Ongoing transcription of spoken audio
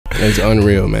It's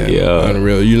unreal, man. Yeah,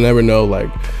 unreal. You never know, like,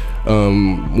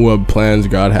 what plans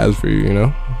God has for you. You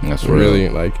know, that's really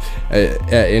like at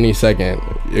any second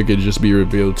it could just be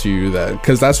revealed to you that,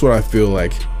 because that's what I feel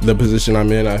like. The position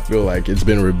I'm in, I feel like it's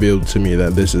been revealed to me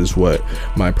that this is what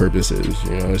my purpose is.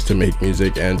 You know, is to make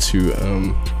music and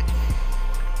to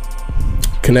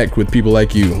connect with people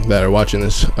like you that are watching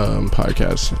this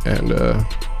podcast. And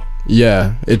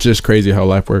yeah, it's just crazy how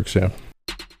life works. Yeah.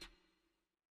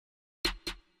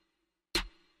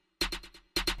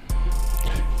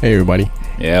 Hey everybody.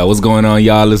 Yeah, what's going on,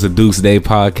 y'all? It's a Duke's Day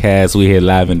podcast. We here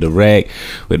live and direct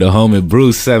with the homie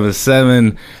Bruce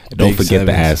 77. Don't forget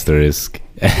the asterisk.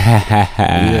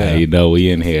 Yeah. You know,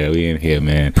 we in here,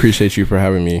 man. Appreciate you for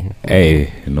having me.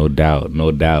 Hey, no doubt.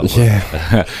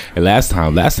 Yeah. And last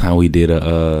time we did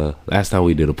a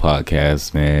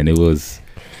podcast, man. It was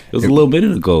a little bit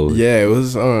ago. Yeah, it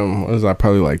was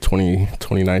probably like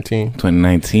 2019.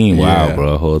 2019. Wow, yeah.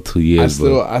 bro, a whole 2 years.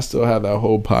 I still have that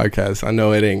whole podcast. I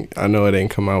know it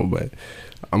ain't come out, but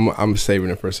I'm saving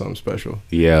it for something special.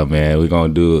 Yeah, man.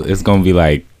 It's gonna be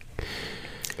like,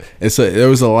 there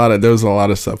was a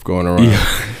lot of stuff going around. Yeah.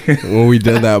 When we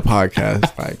did that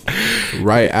podcast, like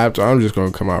right after, I'm just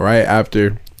gonna come out right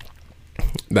after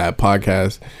that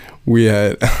podcast, we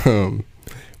had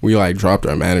we like dropped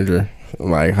our manager,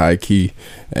 like high key,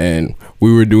 and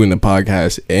we were doing the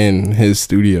podcast in his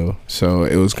studio, so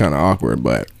it was kind of awkward.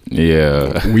 But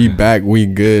yeah, we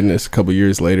good, and it's a couple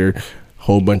years later,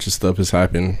 whole bunch of stuff has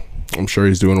happened. I'm sure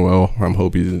he's doing well. I'm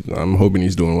hoping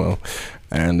he's doing well.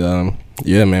 And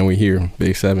yeah, man, we here,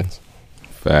 Big Sevens.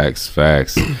 Facts.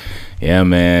 Yeah,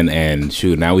 man. And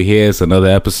shoot, now we here. It's another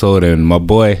episode, and my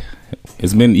boy,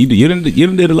 it's been you done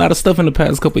did a lot of stuff in the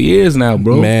past couple of years now,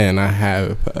 bro. Man, I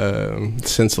have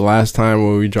since the last time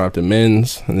when we dropped the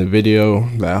men's and the video.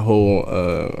 That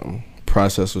whole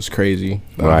process was crazy.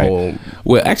 Right.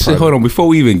 Well, actually, hold on. Before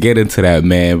we even get into that,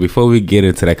 man,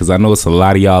 because I know it's a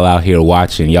lot of y'all out here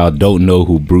watching. Y'all don't know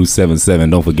who Bruce 77,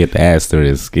 don't forget the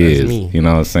asterisk, is. Me. You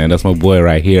know what I'm saying? That's my boy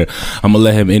right here. I'm gonna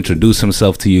let him introduce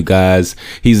himself to you guys.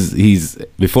 He's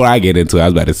before I get into it, I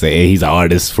was about to say, hey, he's an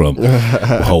artist from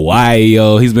Hawaii,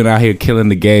 yo. He's been out here killing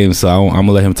the game. So I'm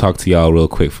gonna let him talk to y'all real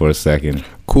quick for a second.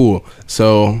 Cool.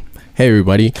 So, hey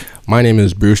everybody, my name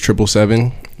is Bruce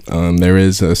 777. There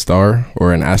is a star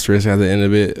or an asterisk at the end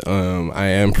of it. I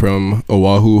am from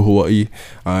Oahu, Hawaii.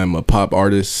 I'm a pop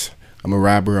artist. I'm a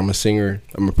rapper. I'm a singer.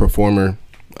 I'm a performer.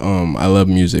 I love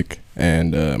music.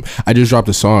 And I just dropped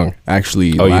a song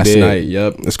actually last night.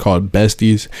 Yep. It's called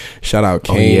Besties. Shout out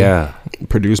Kane. Oh, yeah.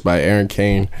 Produced by Aaron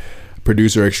Kane,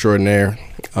 producer extraordinaire.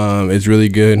 It's really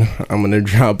good. I'm gonna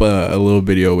drop a little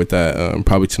video with that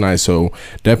probably tonight, so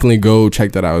definitely go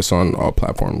check that out. It's on all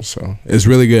platforms, so it's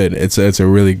really good. It's a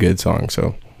really good song.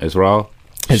 So it's raw.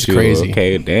 It's crazy.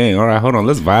 Okay, dang. All right, hold on.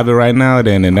 Let's vibe it right now.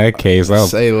 Then in that case, I'll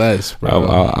say less, bro.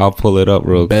 I'll pull it up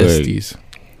real Besties.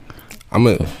 quick. I'm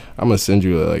gonna send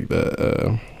you like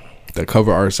the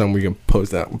cover art, something we can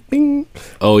post that. Bing.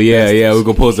 Oh yeah, Besties. Yeah. We're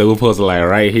gonna post it. We'll post it like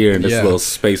right here in this little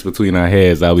space between our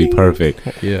heads. That'll be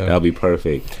perfect. Yeah, that'll be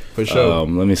perfect for sure.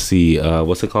 Let me see.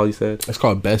 What's it called? You said it's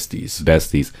called Besties.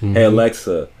 Besties. Mm-hmm. Hey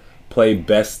Alexa, play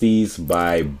Besties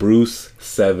by Bruce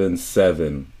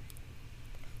 77.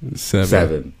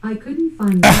 7. I couldn't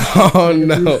find oh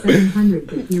no. Bruce 700,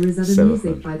 but here is other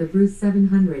music by the Bruce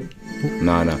 700.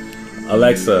 No.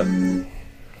 Alexa,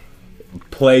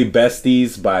 play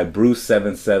Besties by Bruce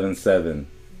 777.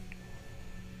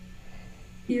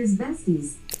 Here's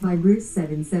Besties by Bruce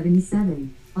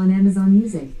 777 on Amazon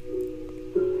Music.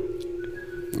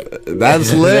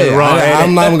 That's lit.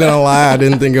 I'm not gonna lie, I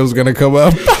didn't think it was gonna come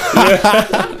up.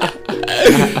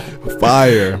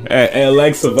 Fire. Hey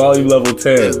Alexa, volume level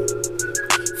 10.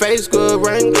 Face good,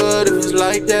 rain good, if it's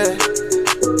like that.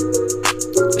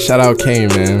 Shout out Kane,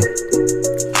 man.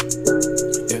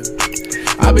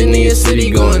 I've been in your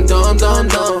city going dumb.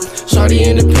 Shawty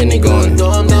independent going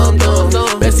dumb.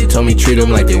 Bestie told me treat them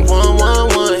like they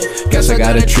 111. Guess I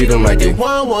gotta treat them like they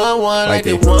 111. Like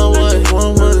they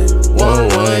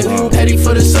 111. Petty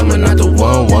for the summer, not the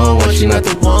 111. She not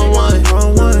the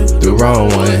 111. The wrong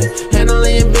one.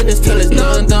 Handling your business till it's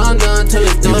done. Till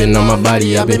it's done. You been on my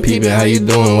body, I've been peeping. How you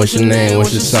doing? What's your name?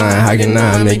 What's your sign? How can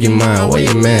I make you mine? Where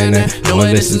your man at?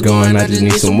 Knowing this is going, I just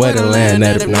need somewhere to land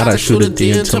at. If not, I shoot a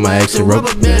D until my ex a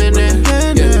rubber band.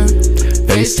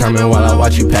 FaceTiming while I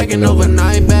watch you packing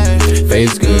overnight bag.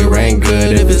 Face good, rain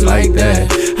good, if it's like that.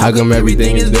 How come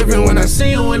everything is different when I see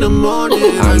you in the morning?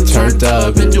 I'm turned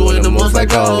up and doing the most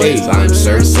like always. I'm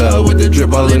Sursa with the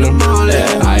drip all in the morning.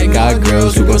 I got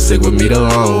girls who gon' stick with me the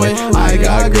long way. I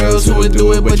got girls who would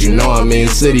do it, but you know I'm in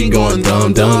city going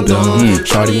dumb, dumb, dumb.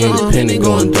 Shawty independent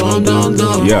going dumb, dumb,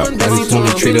 dumb. Yeah. Every time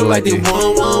they treat it like they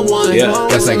want, want, want. Yeah.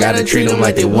 Guess I gotta treat them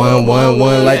like they want, want,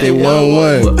 want, like they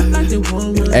want,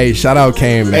 want. Hey, shout out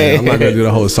Kane, man. I'm not gonna do the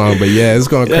whole song, but yeah, it's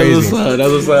going That's crazy. what's up.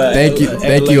 That's what's up.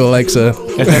 Thank you, Alexa.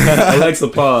 Alexa,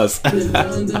 pause.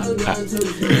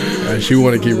 She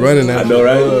want to keep running that. I know,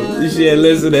 right? You should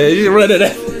listen to that. You should run to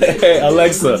that.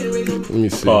 Alexa, Let me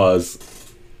see.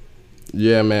 pause.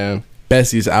 Yeah, man.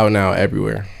 Bessie's out now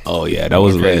everywhere. Oh yeah, that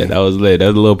was Okay. lit. That was lit.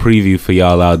 That's a little preview for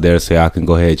y'all out there, so y'all can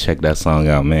go ahead and check that song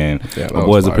out, man. Yeah, that My was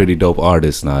boy's a fire. pretty dope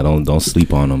artist. Now, don't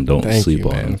sleep on him. Don't Thank sleep you,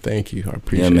 on man. him. Thank you. I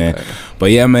appreciate Yeah, man. that.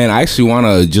 But yeah, man, I actually want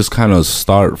to just kind of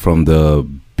start from the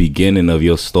beginning of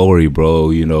your story, bro.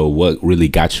 You know, what really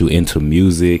got you into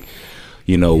music?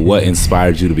 You know, what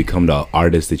inspired you to become the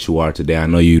artist that you are today? I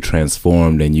know you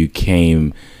transformed and you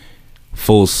came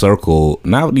full circle.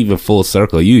 Not even full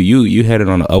circle. You headed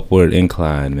on an upward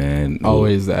incline, man.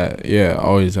 Always that. Yeah,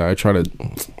 always that. I try to.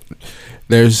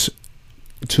 There's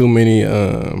too many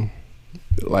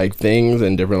like things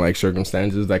and different like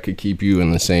circumstances that could keep you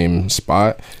in the same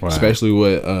spot, Right. especially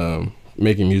with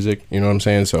making music. You know what I'm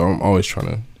saying? So I'm always trying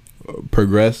to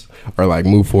progress or like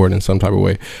move forward in some type of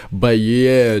way. But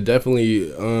yeah,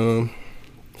 definitely.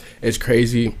 It's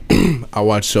crazy. I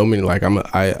watch so many. Like I'm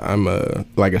a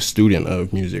like a student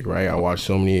of music, right? I watch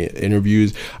so many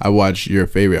interviews. I watch your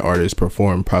favorite artist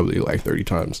perform probably like 30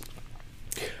 times.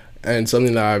 And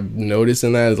something that I've noticed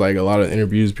in that is like a lot of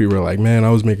interviews, people are like, man, I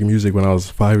was making music when I was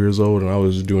 5 years old and I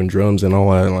was doing drums and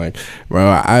all that. And like,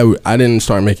 bro, I didn't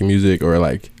start making music, or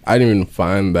like I didn't even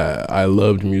find that I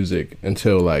loved music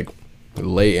until like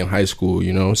late in high school,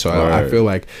 you know? So I feel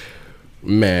like,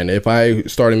 man, if I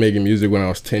started making music when I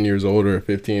was 10 years old or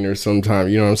 15 or sometime,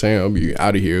 you know what I'm saying, I'll be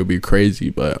out of here. It'll be crazy.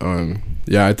 But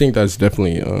yeah, I think that's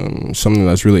definitely something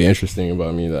that's really interesting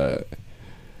about me, that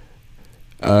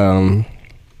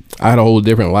I had a whole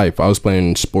different life. I was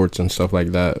playing sports and stuff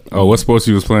like that. Oh, what sports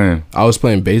you was playing? I was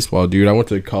playing baseball, dude. I went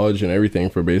to college and everything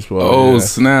for baseball. Oh, yeah.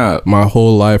 snap. My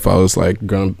whole life I was like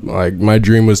my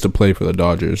dream was to play for the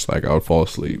Dodgers. Like I would fall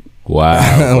asleep.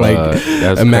 Wow. Like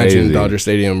that's imagine crazy. Dodger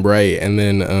Stadium bright. And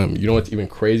then you know what's even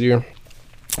crazier?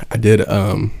 I did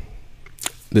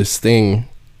this thing.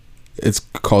 It's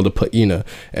called a pa'ina,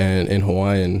 and in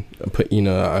Hawaiian, a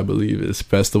pa'ina, I believe, is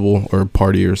festival or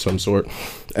party or some sort.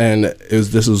 And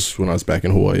this was when I was back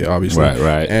in Hawaii, obviously.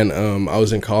 Right. And I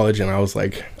was in college, and I was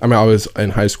like, I was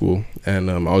in high school, and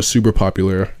I was super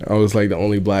popular. I was like the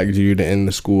only black dude in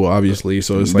the school, obviously.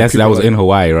 So it's like that people was like, in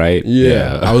Hawaii, right?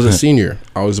 Yeah, I was a senior.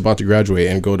 I was about to graduate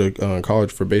and go to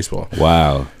college for baseball.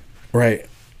 Wow. Right.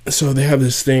 So they have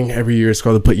this thing every year. It's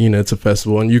called the Pa'ina. It's a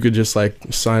festival, and you could just like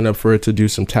sign up for it to do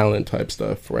some talent type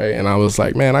stuff, right? And I was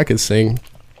like, man, I could sing.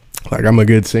 Like I'm a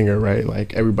good singer, right?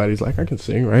 Like everybody's like, I can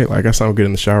sing, right? Like I sound good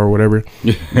in the shower or whatever.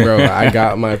 Bro, I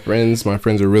got my friends. My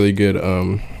friends are really good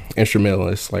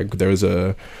instrumentalists. Like there's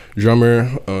a drummer,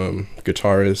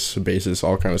 guitarist, bassist,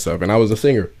 all kind of stuff. And I was a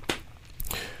singer.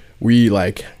 We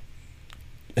like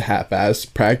half-ass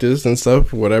practice and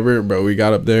stuff, whatever, but we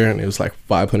got up there and it was like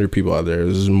 500 people out there. It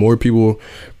was more people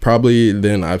probably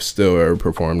than I've still ever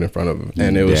performed in front of,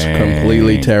 and it was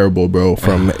completely terrible, bro,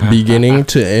 from beginning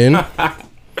to end.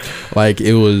 Like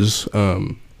it was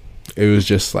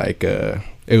just like it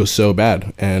was so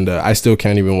bad, and I still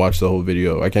can't even watch the whole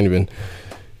video. I can't even.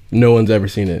 No one's ever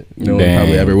seen it. No one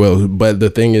probably ever will. But the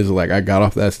thing is, like, I got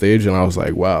off that stage and I was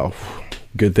like, wow,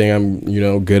 good thing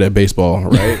I'm, good at baseball,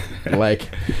 right? Like,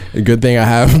 a good thing I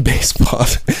have baseball.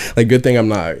 Like, good thing I'm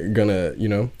not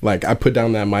gonna, like, I put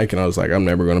down that mic and I was like, I'm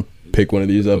never gonna pick one of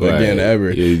these up again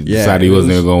ever. You decided he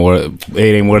wasn't even gonna work.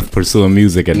 It ain't worth pursuing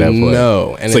music at that point.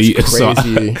 No, and so it's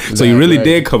crazy. So you really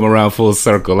did come around full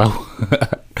circle.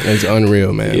 It's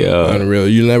unreal, man. Yeah, unreal.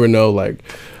 You never know, like,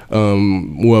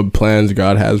 what plans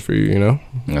God has for you,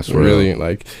 That's really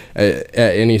like at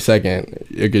any second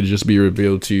it could just be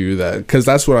revealed to you, that because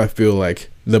that's what I feel like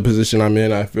the position I'm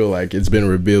in. I feel like it's been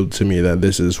revealed to me that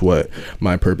this is what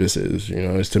my purpose is,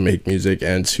 is to make music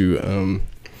and to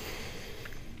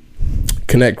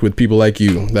connect with people like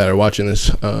you that are watching this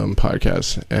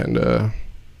podcast. And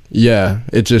yeah,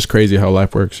 it's just crazy how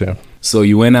life works. Yeah. So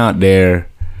you went out there,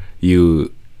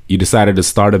 you decided to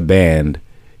start a band.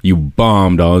 You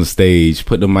bombed on stage,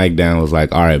 put the mic down, was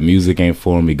like, all right, music ain't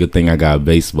for me. Good thing I got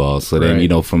baseball. So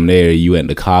then, from there, you went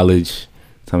to college.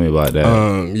 Tell me about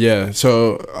that. Yeah.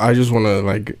 So I just want to,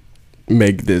 like,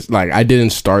 make this, like, I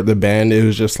didn't start the band. It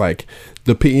was just, like,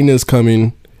 the Pa'ina's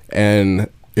coming. and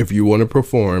if you want to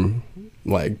perform,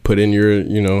 like put in your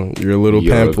your little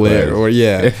pamphlet or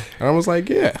and I was like,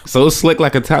 yeah. So it's slick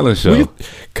like a talent show.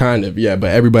 Kind of, yeah,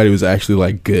 but everybody was actually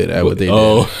like good at what they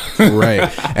did. Right.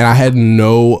 And I had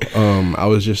no I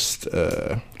was just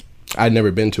I'd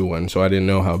never been to one, so I didn't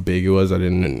know how big it was. I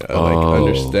didn't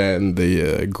understand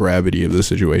the gravity of the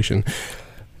situation,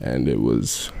 and it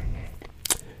was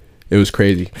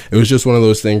crazy. It was just one of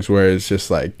those things where it's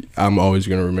just like I'm always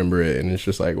gonna remember it, and it's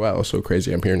just like, wow, it's so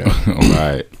crazy. I'm here now.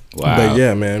 Right. Wow. But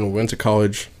yeah, man, went to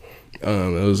college.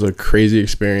 It was a crazy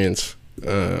experience.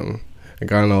 I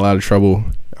got in a lot of trouble.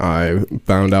 I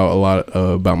found out a lot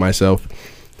about myself,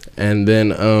 and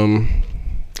then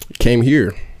came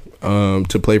here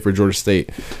to play for Georgia State.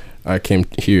 I came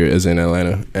here as in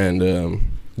Atlanta, and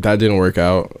that didn't work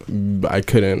out.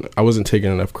 I wasn't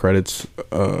taking enough credits.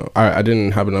 I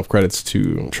didn't have enough credits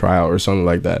to try out or something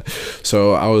like that.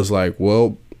 So I was like,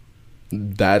 well,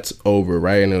 that's over,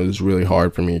 right? And it was really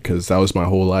hard for me because that was my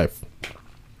whole life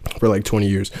for like 20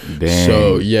 years. Dang.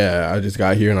 So yeah, I just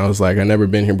got here and I was like, I never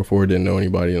been here before, didn't know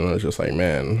anybody, and I was just like,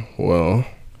 man, well,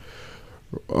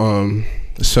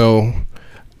 so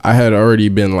I had already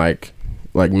been like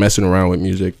messing around with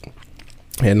music,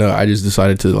 and I just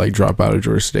decided to like drop out of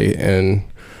Georgia State and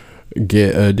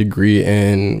get a degree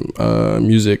in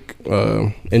music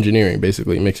engineering,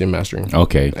 basically mixing and mastering.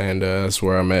 Okay. And that's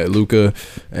where I met Luca,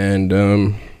 and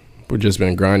we've just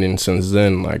been grinding since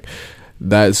then. Like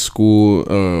that school,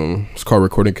 it's called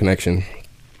Recording Connection.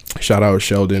 Shout out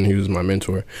Sheldon, he was my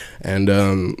mentor,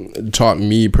 and taught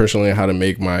me personally how to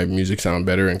make my music sound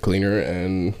better and cleaner,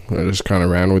 and I just kind of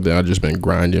ran with it. I've just been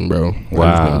grinding, bro. Wow.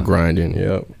 I've just been grinding,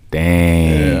 yep.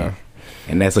 Dang. Yeah.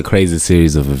 And that's a crazy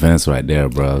series of events right there,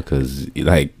 bro, because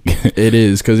like it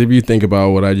is, because if you think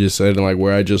about what I just said and like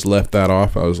where I just left that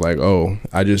off, I was like, oh,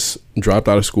 I just dropped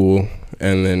out of school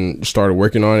and then started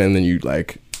working on it, and then you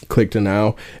like click to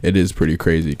now. It is pretty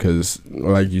crazy because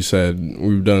like you said,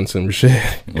 we've done some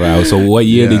shit. Wow. So what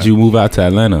year did you move out to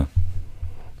Atlanta?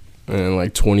 In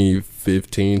like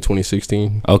 2015,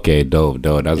 2016. Okay, dope.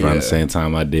 That was around the same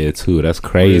time I did too. That's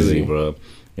crazy, Really? bro.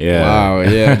 Yeah. Wow.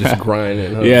 Yeah. Just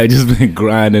grinding. Huh? Yeah, just been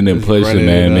grinding and Just pushing,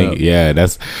 grinding man. it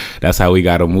up. That's how we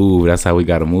gotta move. That's how we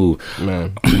gotta move.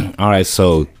 Man. All right,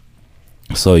 so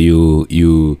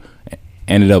you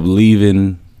ended up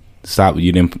leaving.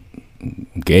 You didn't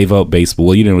gave up baseball.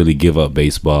 Well, you didn't really give up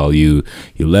baseball. You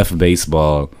left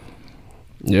baseball.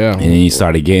 Yeah. And then you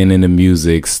started getting into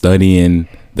music, studying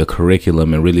the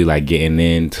curriculum, and really like getting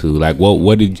into like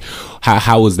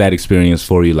how was that experience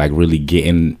for you? Like really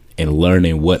getting and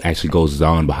learning what actually goes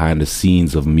on behind the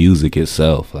scenes of music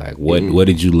itself. Like what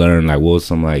did you learn? Like what was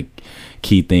some like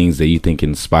key things that you think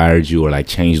inspired you or like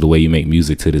changed the way you make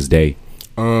music to this day?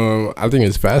 I think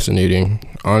it's fascinating,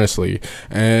 honestly,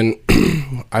 and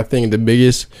I think the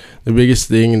biggest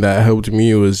thing that helped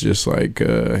me was just like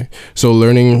so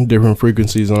learning different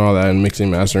frequencies and all that, and mixing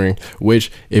and mastering,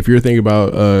 which if you're thinking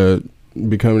about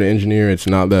becoming an engineer, it's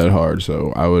not that hard,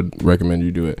 so I would recommend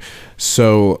you do it.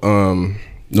 So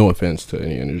no offense to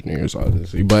any engineers,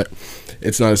 obviously, but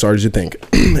it's not as hard as you think.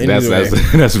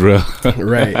 That's real.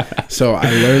 Right. So I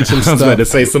learned some stuff. I was about to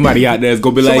say, somebody out there is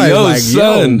gonna be like, yo,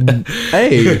 son,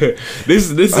 hey, this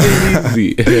is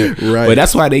easy. Right. But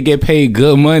that's why they get paid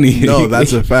good money. No,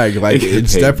 that's a fact. Like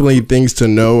it's definitely things to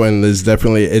know, and there's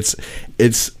definitely it's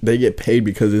they get paid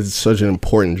because it's such an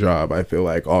important job, I feel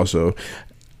like, also,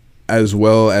 as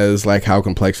well as like how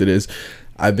complex it is.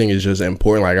 I think it's just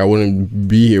important. Like I wouldn't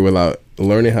be here without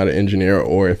learning how to engineer,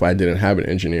 or if I didn't have an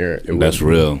engineer. That's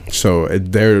real. So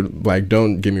they're like,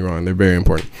 don't get me wrong, they're very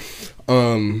important.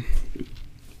 What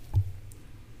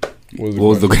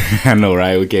was the I know,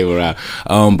 right? We came around.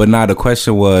 But now the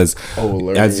question was,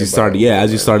 as you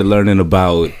started learning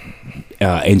about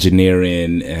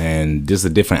engineering and just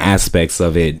the different aspects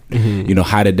of it, you know,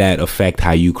 how did that affect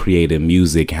how you created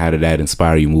music? How did that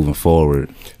inspire you moving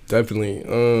forward? Definitely.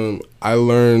 I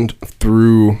learned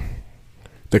through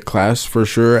the class for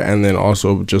sure, and then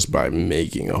also just by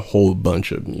making a whole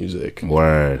bunch of music.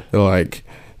 Word. Like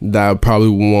that probably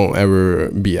won't ever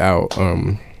be out,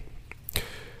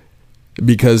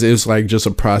 because it's like just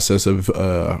a process of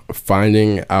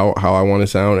finding out how I want to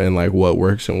sound and like what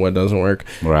works and what doesn't work.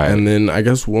 Right. And then I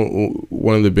guess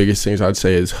one of the biggest things I'd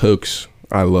say is hooks.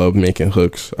 I love making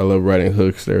hooks. I love writing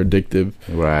hooks. They're addictive.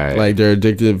 Right. Like they're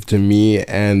addictive to me,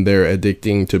 and they're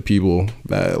addicting to people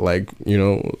that like, you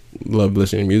know, love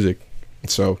listening to music.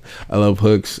 So I love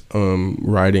hooks.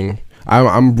 Writing.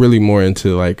 I'm really more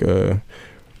into like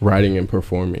writing and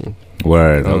performing.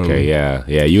 Word. Okay. Yeah.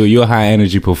 You're a high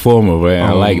energy performer, man.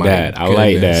 I like my that. I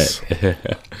goodness. like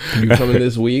that. You coming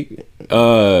this week?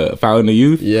 Fountain of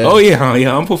Youth. Yeah. Oh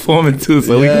yeah. I'm performing too,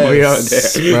 so we can be out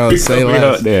there. Bro, say We less.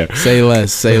 out there. Say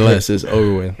less. Say less. It's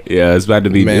over with. Yeah, it's about to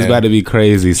be. Man. It's about to be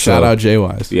crazy. Shout out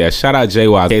J-Wise. Yeah, shout out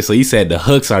JY. Okay, so you said the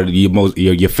hooks are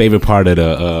your favorite part of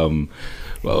the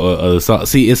song.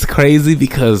 See, it's crazy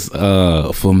because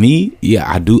for me,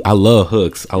 I love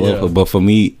hooks. I love hooks, but for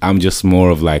me, I'm just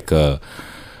more of like a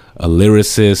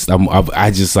lyricist.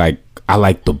 I just like. I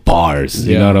like the bars.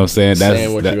 You know what I'm saying? That's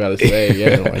saying what you gotta say.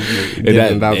 Yeah, like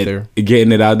getting it out there.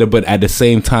 Getting it out there. But at the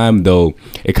same time, though,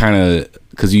 it kind of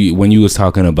because when you was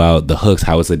talking about the hooks,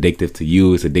 how it's addictive to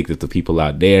you, it's addictive to people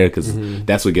out there because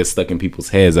that's what gets stuck in people's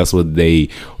heads. That's what they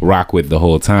rock with the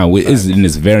whole time. And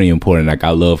it's very important. Like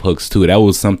I love hooks too. That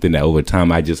was something that over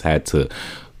time I just had to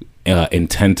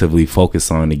intentively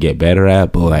focus on to get better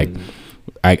at. But like.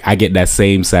 I get that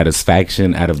same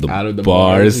satisfaction out of the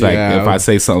bars. Like if I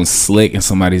say something slick and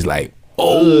somebody's like,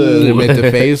 "Oh," they make the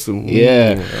face.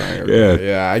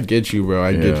 Yeah. I get you, bro.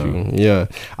 I get you. Yeah,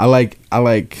 I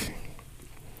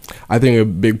think a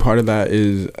big part of that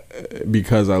is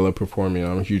because I love performing.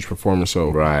 I'm a huge performer,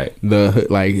 so right. The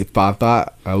like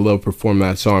thought I love performing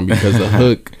that song because the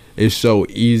hook is so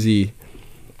easy.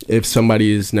 If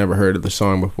somebody has never heard of the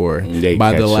song before,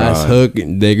 by the last hook,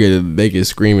 they get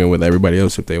screaming with everybody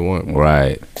else if they want.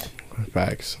 Right.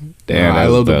 Facts. Damn, I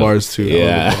love the bars too.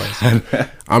 Yeah. I love the bars.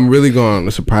 I'm really going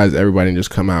to surprise everybody and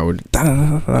just come out with.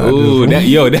 Ooh,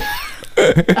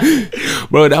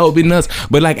 bro, that would be nuts.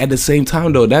 But like at the same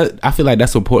time though, that I feel like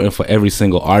that's important for every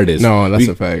single artist. No, that's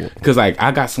a fact. Because like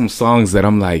I got some songs that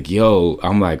I'm like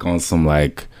on some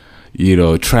like,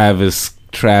 Travis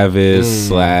 /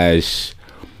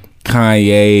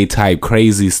 Kanye type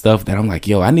crazy stuff that I'm like,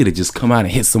 I need to just come out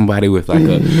and hit somebody with like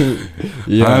a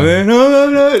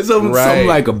something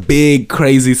like a big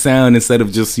crazy sound instead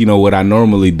of just what I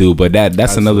normally do. But that's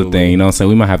Absolutely. another thing, what I'm saying?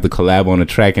 We might have to collab on a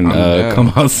track and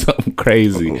come out something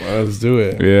crazy. Let's do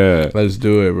it. Yeah, let's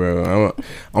do it, bro.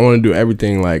 I want to do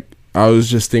everything. Like I was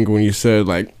just thinking when you said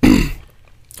like The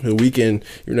Weeknd,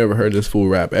 you never heard this fool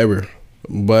rap ever,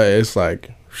 but it's like.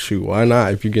 Shoot, why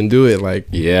not? If you can do it, like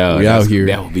we out here.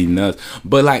 That would be nuts.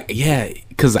 But like,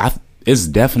 because it's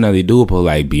definitely doable.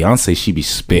 Like Beyonce, she be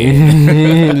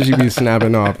spitting, she be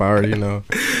snapping off. I already know.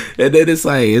 And then it's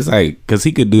like, because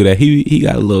he could do that. He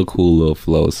got a little cool little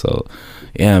flow. So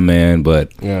yeah, man.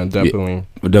 But yeah, definitely.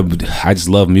 I just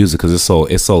love music because it's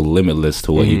so limitless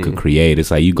to what you could create.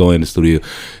 It's like you go in the studio.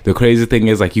 The crazy thing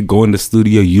is like you go in the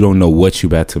studio, you don't know what you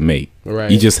about to make.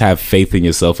 Right. You just have faith in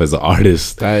yourself as an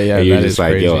artist. And you're just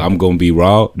like, crazy. I'm gonna be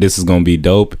raw. This is gonna be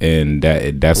dope, and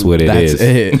that's what it is.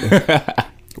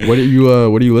 What are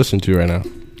you listening to right now?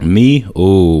 Me?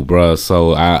 Oh, bro.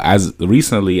 So as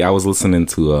recently I was listening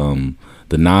to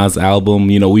the Nas album.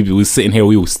 We was sitting here,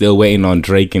 we were still waiting on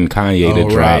Drake and Kanye to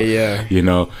drop. Right, yeah.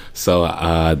 So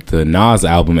the Nas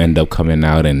album ended up coming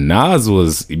out, and Nas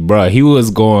he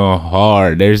was going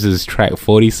hard. There's this track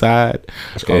 40 Side.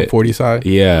 It's called 40 Side.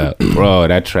 Yeah, bro,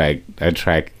 that track.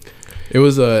 It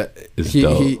was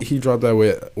he dropped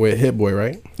that with Hit Boy,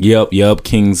 right? Yep.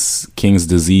 King's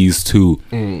Disease 2.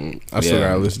 I still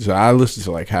gotta listen to it. I listened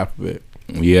to like half of it.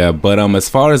 Yeah, but as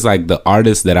far as like the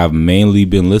artists that I've mainly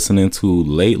been listening to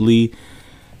lately,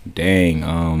 it's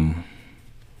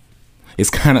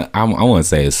kind of I wouldn't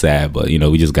say it's sad, but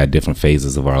we just got different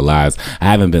phases of our lives. I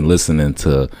haven't been listening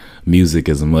to music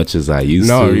as much as I used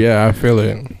to. No, yeah, I feel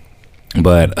it.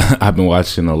 But I've been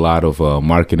watching a lot of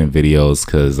marketing videos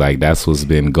because like that's what's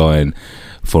been going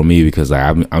for me because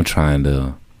like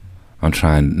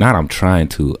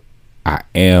I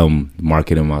am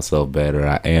marketing myself better.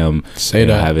 I am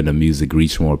having the music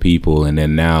reach more people. And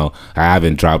then now I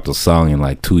haven't dropped a song in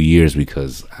like 2 years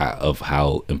because of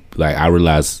how like I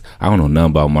realized I don't know nothing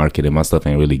about marketing. My stuff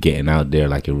ain't really getting out there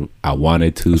like I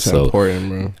wanted to. That's so important,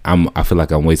 bro. I feel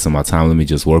like I'm wasting my time. Let me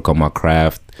just work on my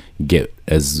craft, get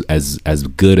as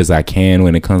good as I can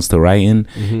when it comes to writing,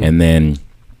 and then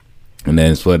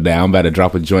for that, I'm about to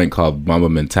drop a joint called Mama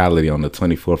Mentality on the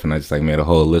 24th, and I just like made a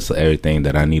whole list of everything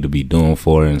that I need to be doing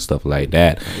for it and stuff like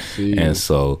that. And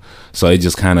so it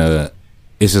just kind of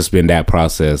it's just been that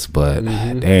process. But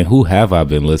dang, who have I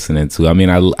been listening to? I mean,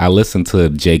 I listened to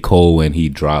J. Cole when he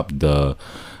dropped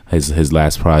his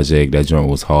last project. That joint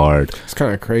was hard. It's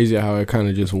kind of crazy how it kind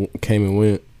of just came and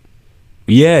went.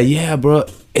 Yeah, bro.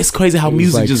 It's crazy how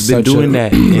music like just been doing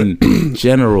that in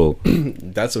general.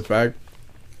 That's a fact.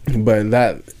 But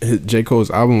J. Cole's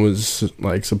album was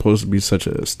like supposed to be such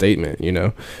a statement,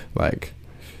 like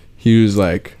he was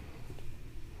like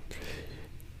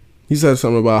he said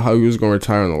something about how he was gonna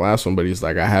retire on the last one, but he's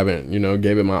like, I haven't,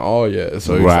 gave it my all yet.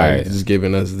 So he's like just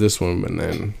giving us this one, but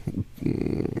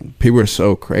then people are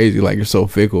so crazy, like you're so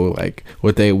fickle, like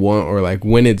what they want or like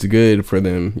when it's good for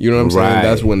them. You know what I'm saying?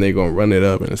 That's when they gonna run it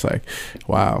up, and it's like,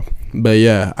 wow. But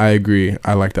yeah, I agree.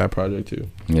 I like that project too.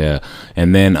 Yeah,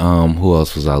 and then who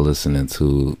else was I listening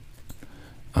to?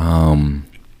 You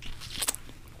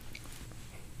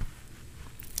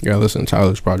gotta listen to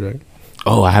Tyler's project.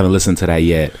 Oh, I haven't listened to that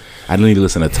yet. I need to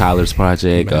listen to Tyler's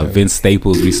project. Vince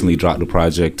Staples recently dropped a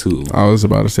project too. I was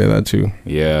about to say that too.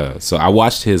 Yeah, so I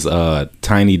watched his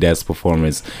Tiny Desk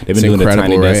performance. They've been doing the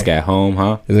Tiny Desk at home,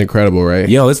 huh? It's incredible, right?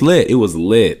 Yo, it's lit. It was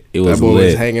lit. It was that boy lit.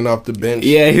 was hanging off the bench.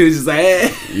 Yeah, he was just like,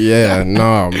 eh. Yeah,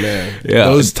 no, man. Yeah.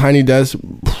 Those Tiny Desks,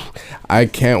 I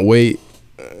can't wait.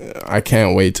 I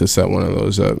can't wait to set one of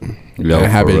those up. Yo,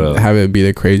 and have it be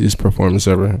the craziest performance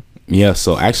ever. Yeah,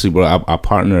 so actually, bro, I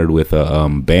partnered with a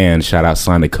band. Shout out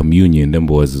Sonic Communion. Them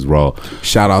boys is raw.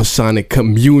 Shout out Sonic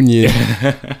Communion.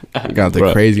 Got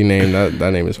the crazy name.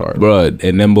 That name is hard, bro.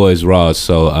 And them boys raw.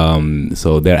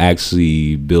 So they're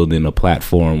actually building a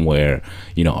platform where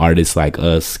artists like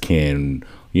us can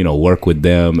work with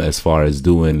them as far as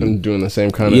doing the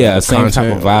same kind of same content.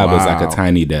 type of vibe Wow. as like a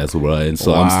Tiny Desk, bro. And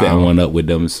so I'm setting one up with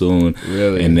them soon.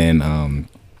 Really?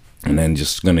 And then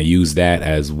just gonna use that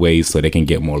as ways so they can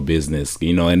get more business,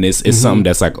 and it's something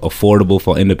that's like affordable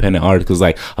for independent artists, because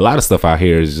like a lot of stuff out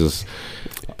here is just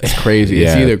it's crazy. Yeah,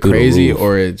 it's either crazy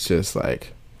or it's just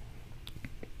like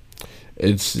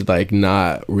it's like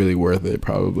not really worth it,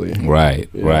 probably. Right.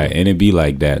 And it'd be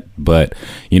like that, but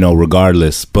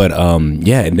regardless. But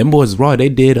yeah, and them boys raw. They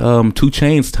did 2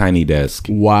 Chainz Tiny Desk.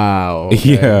 Wow.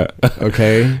 Okay. Yeah.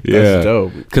 Okay. Yeah. That's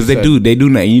dope. Because they do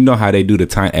how they do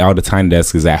all the Tiny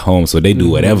Desks is at home, so they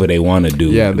do whatever they want to do,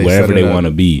 wherever they want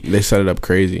to be. They set it up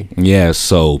crazy. Yeah.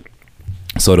 So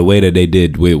the way that they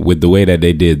did with the way that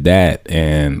they did that,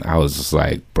 and I was just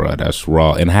like, bro, that's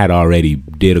raw. And I had already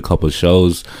did a couple of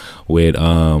shows with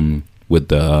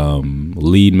the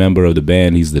lead member of the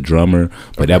band. He's the drummer,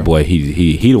 but that boy,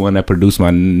 he the one that produced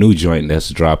my new joint that's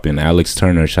dropping. Alex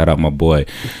Turner, shout out my boy.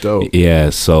 Dope. Yeah,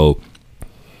 so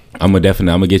I'm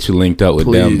gonna get you linked up with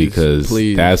them, because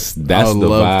that's the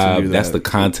vibe. That's the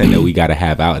content that we gotta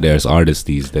have out there as artists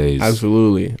these days.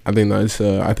 Absolutely. I think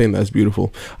that's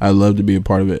beautiful. I'd love to be a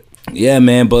part of it. Yeah,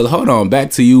 man. But hold on,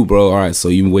 back to you, bro. All right, so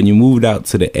when you moved out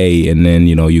to the A, and then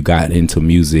you got into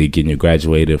music and you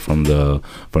graduated from the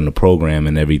program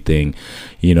and everything,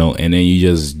 and then you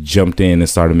just jumped in and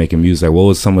started making music. Like, what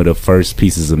was some of the first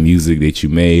pieces of music that you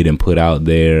made and put out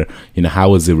there? How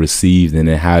was it received, and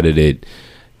then how did it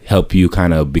help you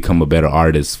kind of become a better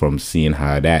artist from seeing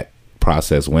how that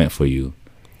process went for you?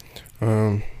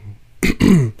 I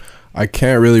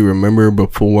can't really remember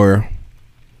before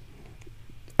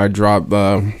I dropped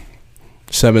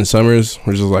 7 Summers,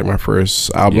 which is like my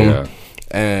first album,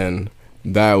 and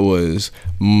that was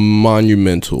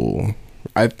monumental.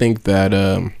 I think that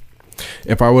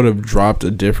if I would have dropped a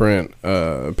different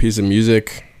piece of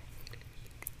music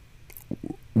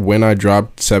when I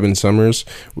dropped 7 Summers,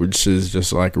 which is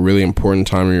just like a really important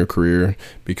time in your career,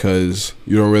 because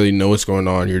you don't really know what's going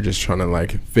on. You're just trying to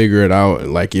like figure it out,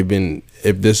 like even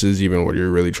if this is even what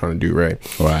you're really trying to do,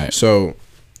 right? So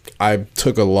I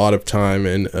took a lot of time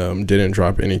and didn't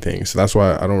drop anything. So that's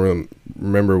why I don't really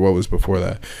remember what was before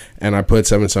that. And I put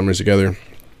 7 Summers together,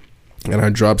 and I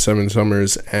dropped 7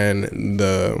 Summers, and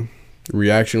the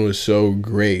reaction was so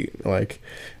great. Like,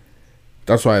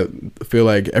 that's why I feel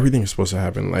like everything is supposed to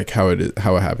happen like how it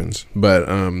happens. But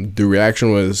the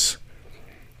reaction was,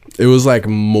 it was like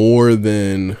more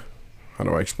than, how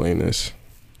do I explain this?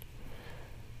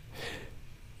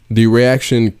 The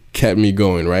reaction kept me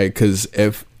going, right? Because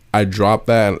if I dropped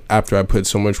that after I put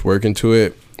so much work into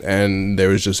it and there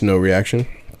was just no reaction,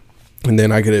 and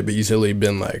then I could have easily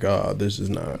been like, oh, this is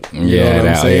not.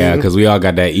 Yeah, because we all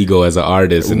got that ego as an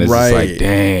artist, and it's just like,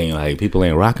 dang, like people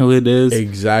ain't rocking with this.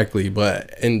 Exactly.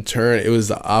 But in turn, it was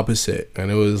the opposite, and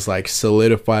it was like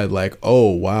solidified, like, oh,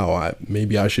 wow,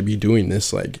 maybe I should be doing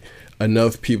this. Like,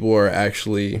 enough people are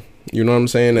actually, you know what I'm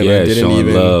saying? And I didn't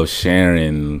showing love,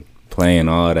 sharing, playing,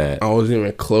 all that. I wasn't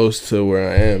even close to where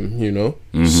I am,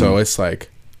 Mm-hmm. So it's like,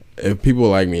 if people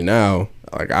like me now,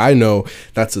 like, I know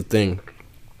that's the thing.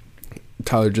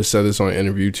 Tyler just said this on an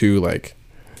interview too, like,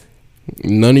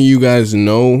 none of you guys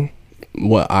know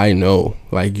what I know.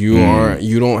 Like, you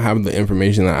don't have the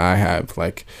information that I have.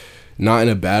 Like, not in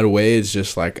a bad way, it's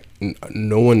just like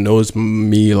no one knows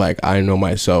me like I know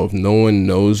myself. No one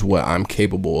knows what I'm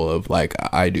capable of like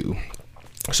I do.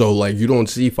 So like, you don't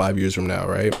see 5 years from now,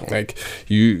 right? Like,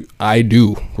 I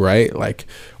do, right? Like,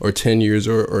 or 10 years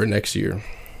or next year.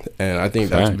 and I think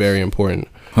that's Facts. very important.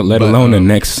 Let alone the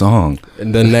next song.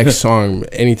 The next song,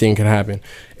 anything can happen.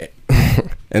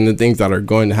 And the things that are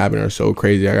going to happen are so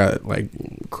crazy. I got like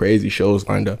crazy shows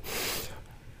lined up.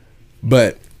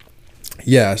 But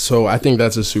yeah, so I think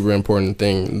that's a super important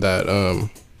thing that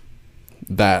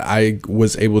that I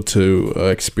was able to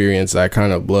experience that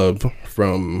kind of love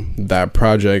from that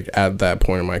project at that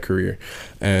point in my career.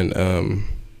 And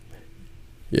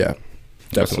yeah,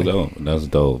 That's definitely. dope. That's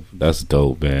dope. That's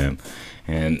dope, man.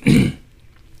 And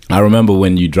I remember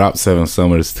when you dropped 7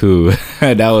 Summers too.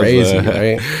 That was Crazy,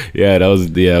 right? Yeah,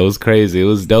 it was crazy. It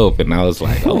was dope, and I was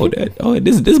like,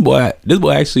 this boy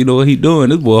actually know what he doing.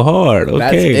 This boy hard. Okay,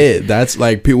 That's it. That's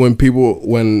like when people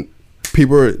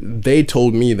they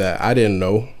told me that, I didn't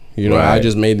know. You know, I Right.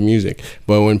 just made the music.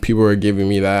 But when people were giving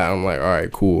me that, I'm like, all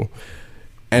right, cool.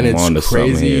 And I'm onto it's something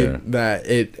crazy here. that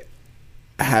it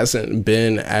hasn't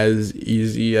been as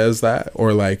easy as that,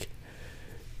 or like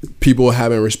people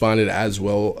haven't responded as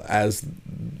well as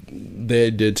they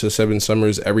did to 7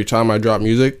 Summers every time I drop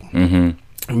music.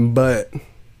 Mm-hmm. But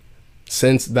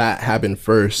since that happened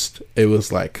first, it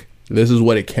was like, this is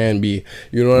what it can be.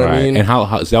 You know what I mean? And how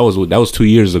so that was 2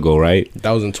 years ago, right?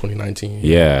 That was in 2019.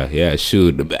 Yeah.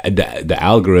 Shoot, the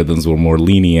algorithms were more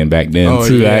lenient back then Oh,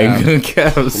 too. I yeah. ain't gonna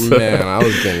cap, so. Man, I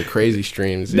was getting crazy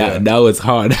streams. Yeah. That was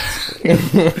hard.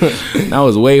 That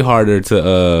was way harder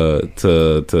to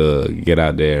get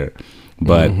out there.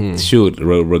 But shoot,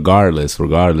 regardless, we're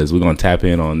gonna tap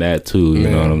in on that too. You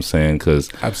know Man. what I'm saying? Because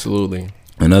Absolutely.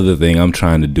 another thing I'm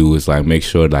trying to do is like make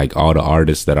sure like all the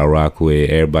artists that I rock with,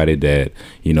 everybody that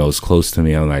you know is close to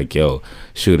me, I'm like, yo,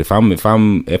 shoot, if I'm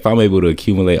able to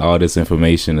accumulate all this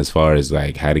information as far as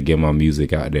like how to get my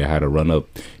music out there, how to run up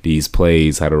these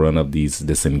plays, how to run up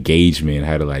this engagement,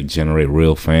 how to like generate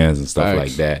real fans and stuff Facts.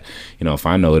 like that. You know, if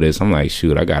I know this, I'm like,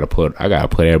 shoot, I gotta put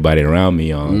everybody around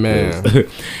me on, Man.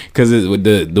 because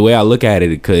the way I look at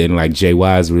it, and like Jay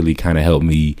Wise really kind of helped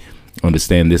me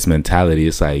understand this mentality.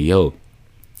 It's like, yo,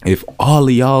 if all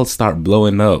of y'all start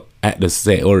blowing up at the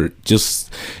same, or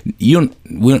just we're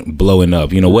blowing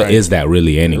up, you know, what Right. is that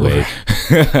really anyway?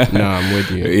 No, I'm with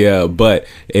you. Yeah, but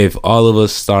if all of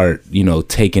us start, you know,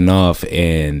 taking off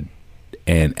and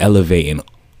elevating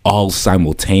all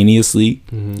simultaneously,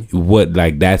 what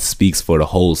like that speaks for the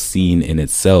whole scene in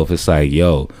itself. It's like,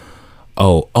 yo,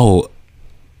 oh,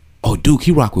 Duke,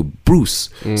 he rock with Bruce,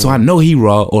 so I know he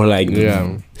raw, or like,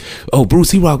 Yeah. oh,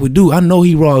 Bruce, he rock with Duke, I know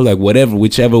he raw, like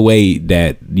whichever way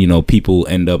that, you know, people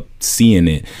end up seeing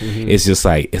it. It's just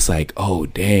like, it's like, oh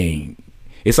dang,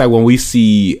 it's like when we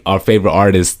see our favorite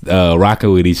artists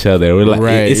rocking with each other, we're like,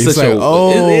 Right. it's It's such like, a,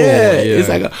 oh, it's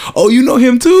yeah. like, oh, you know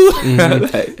him too.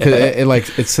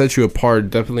 Cause it sets you apart,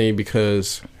 definitely,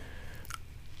 because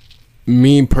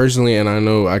me personally, and I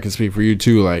know I can speak for you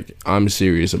too, like I'm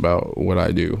serious about what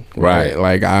I do. Right.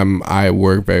 Like I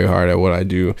work very hard at what I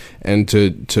do, and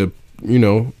to you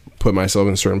know, put myself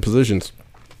in certain positions.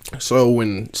 So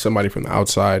when somebody from the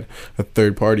outside, a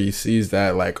third party, sees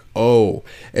that, like, oh,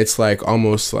 it's like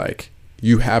almost like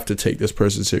you have to take this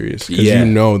person serious, because Yeah.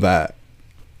 you know that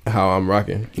how I'm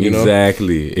rocking, you know?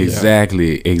 Exactly,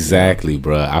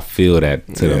 bruh. I feel that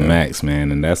to the Yeah. max,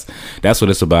 man, and that's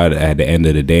what it's about at the end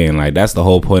of the day. And like that's the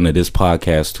whole point of this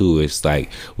podcast too. It's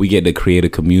like we get to create a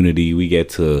community, we get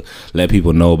to let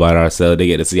people know about ourselves, they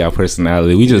get to see our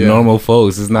personality. We just Yeah. normal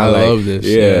folks. It's not I like love this,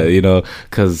 yeah, yeah. you know,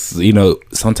 because you know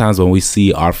sometimes when we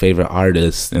see our favorite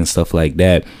artists and stuff like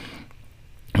that,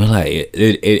 we're like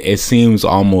it seems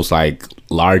almost like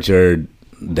larger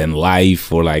than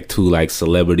life, or like too like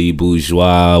celebrity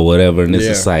bourgeois, whatever, and it's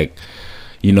Yeah. just like,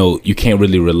 you know, you can't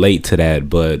really relate to that.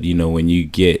 But you know, when you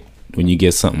get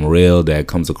something real that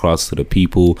comes across to the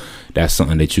people, that's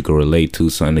something that you can relate to,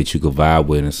 something that you can vibe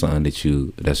with, and something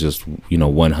that's just, you know,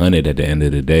 100 at the end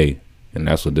of the day. And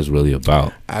that's what this really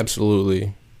about.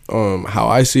 Absolutely. How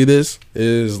I see this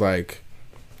is like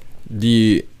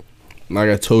like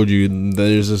I told you,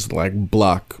 there's this like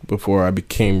block before I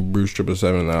became Bruce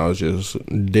 777 that I was just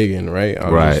digging, right? I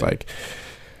was just Right. like,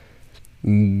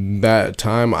 that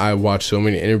time I watched so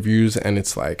many interviews, and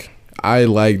it's like, I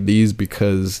like these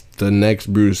because the next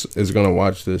Bruce is gonna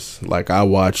watch this. Like I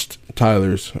watched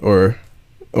Tyler's or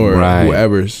Right.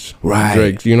 whoever's, Right.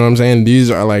 Drake's. You know what I'm saying?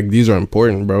 These are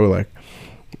important, bro. Like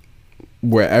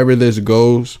wherever this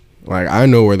goes, like I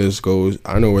know where this goes.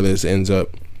 I know where this ends up.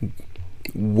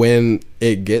 when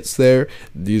it gets there,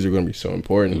 these are gonna be so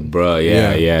important, bro.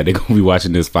 Yeah. They're gonna be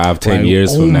watching this 5-10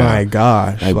 years oh from now. Oh my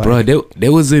gosh, like, bro, they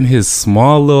was in his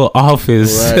small little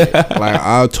office. Right. Like,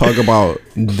 I'll talk about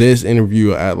this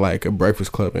interview at like a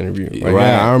Breakfast Club interview. Like,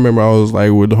 right. I remember I was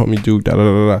like with the homie Duke.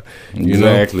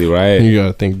 Exactly, know? Right. You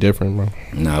gotta think different, bro.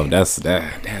 No, that's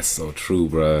so true,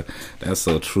 bro. That's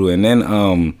so true. And then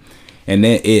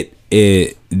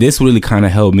it this really kind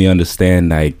of helped me understand,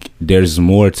 like, there's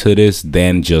more to this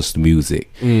than just music.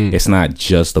 It's not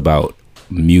just about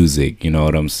music, you know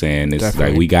what I'm saying? It's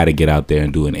Definitely. Like, we got to get out there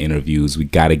and doing interviews. We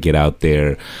got to get out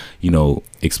there, you know,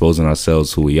 exposing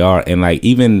ourselves who we are. And like,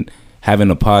 even having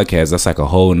a podcast, that's like a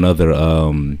whole nother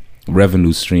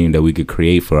revenue stream that we could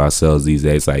create for ourselves these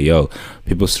days. Like, yo,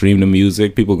 people stream the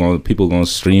music, people gonna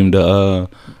stream the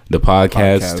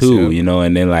podcast too, you know,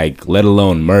 and then like, let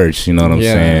alone merch, you know what I'm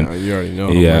saying? You already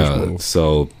know. Yeah,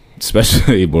 so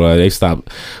especially, bro, they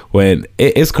stopped when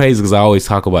it's crazy because I always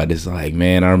talk about this. Like,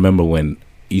 man, I remember when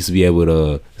I used to be able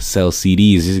to sell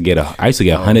CDs. I used to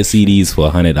get 100 CDs for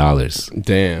 $100.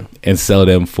 Damn, and sell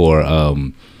them for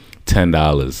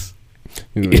 $10.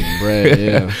 Bread,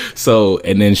 yeah. So,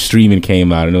 and then streaming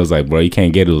came out, and it was like, bro, you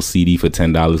can't get a little CD for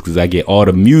 $10 because I get all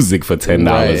the music for $10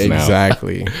 now.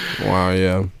 Exactly. Wow.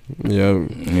 Yeah.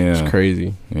 It's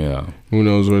crazy. Yeah. Who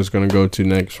knows where it's gonna go to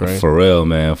next, right? For real,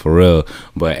 man. For real.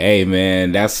 But hey,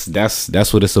 man, that's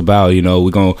what it's about. You know,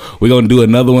 we're gonna do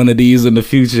another one of these in the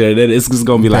future. Then it's just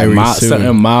gonna be like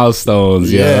certain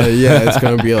milestones. Yeah. It's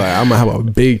gonna be like, I'm gonna have a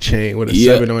big chain with a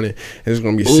 7 on it. It's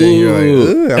gonna be sitting here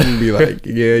like, I'm gonna be like,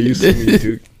 yeah, you see me,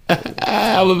 dude.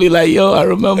 I'm gonna be like, yo, I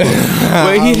remember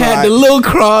when he had the little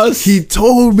cross. He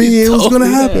told me it was gonna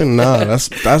happen. Nah,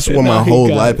 that's what my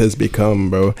whole life has become,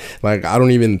 bro. Like, I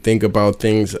don't even think about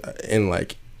things in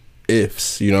like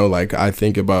ifs, you know. Like, I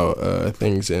think about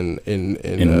things in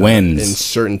whens, in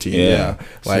certainty. Yeah.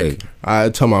 Like, I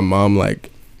tell my mom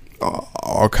like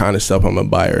all kind of stuff I'm gonna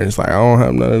buy her, and it's like, I don't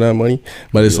have none of that money,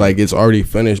 but it's like, it's already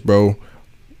finished, bro.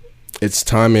 It's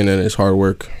timing and it's hard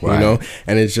work, you know?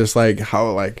 And it's just like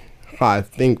how I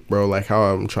think, bro, like how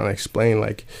I'm trying to explain,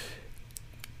 like,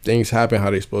 things happen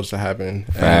how they're supposed to happen.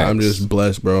 And I'm just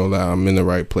blessed, bro, that I'm in the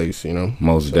right place, you know?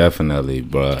 Most definitely,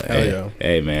 bro.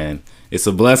 Hey, man. It's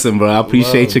a blessing, bro. I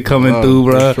appreciate you coming through,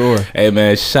 bro. Sure. Hey,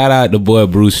 man, shout out to boy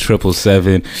Bruce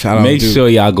 777. Make sure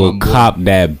y'all go cop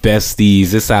that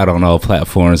Besties. It's out on all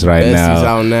platforms now. Besties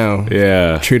out now.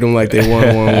 Yeah. Treat them like they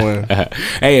 111.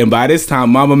 Hey, and by this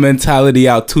time, Mama Mentality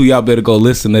out too. Y'all better go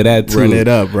listen to that too. Run it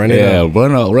up.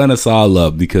 Run us all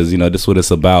up, because, you know, this is what it's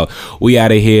about. We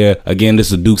out of here. Again,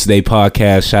 this is Duke's Day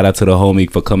Podcast. Shout out to the homie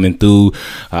for coming through.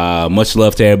 Much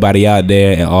love to everybody out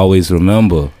there, and always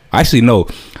remember. Actually, no.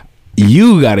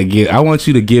 I want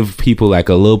you to give people like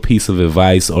a little piece of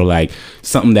advice, or like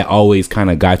something that always kind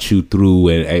of got you through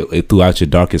and throughout your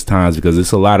darkest times, because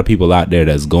there's a lot of people out there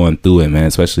that's going through it, man,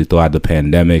 especially throughout the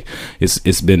pandemic.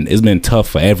 It's been tough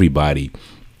for everybody.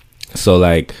 So,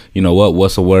 like, you know,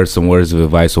 what's some words of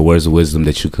advice or words of wisdom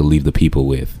that you could leave the people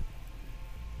with?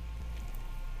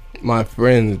 My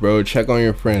friends, bro, check on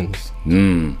your friends.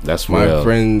 That's my real.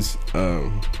 Friends,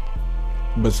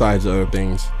 besides other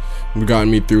things, got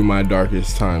me through my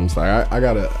darkest times. Like, I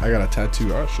got a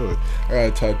tattoo. I'll show it. I got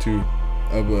a tattoo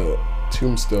of a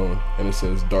tombstone, and it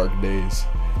says "Dark Days."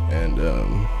 And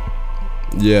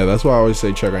yeah, that's why I always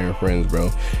say check on your friends,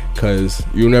 bro, because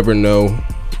you never know.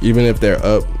 Even if they're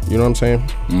up, you know what I'm saying?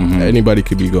 Anybody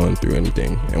could be going through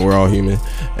anything, and we're all human.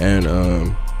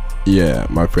 And yeah,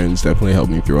 my friends definitely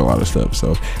helped me through a lot of stuff.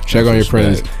 So check on your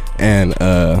friends, and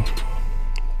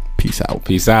peace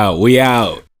out. We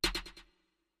out.